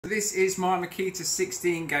This is my Makita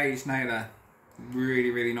 16G nailer.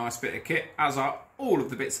 Really nice bit of kit, as are all of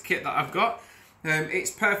the bits of kit that I've got. It's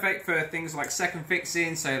perfect for things like second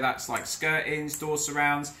fixing, so that's like skirtings, door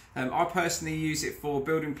surrounds. I personally use it for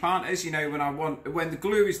building planters, you know, when the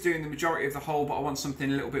glue is doing the majority of the hole, but I want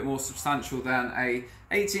something a little bit more substantial than a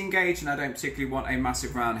 18 gauge, and I don't particularly want a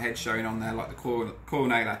massive round head showing on there like the core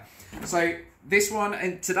nailer. So this one,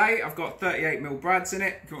 and today I've got 38mm brads in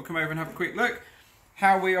it. If you want to come over and have a quick look.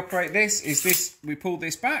 How we operate this is we pull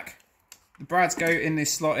this back, the brads go in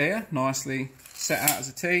this slot here, nicely set out as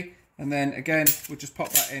a T, and then again we'll just pop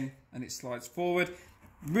that in and it slides forward.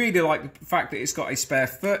 Really like the fact that it's got a spare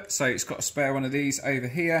foot, so it's got a spare one of these over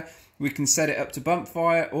here. We can set it up to bump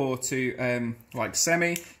fire or to like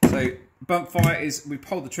semi. So bump fire is we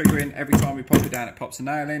pull the trigger in, every time we pop it down it pops a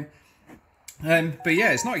nail in. But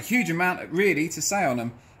yeah, it's not a huge amount really to say on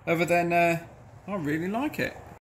them, other than I really like it.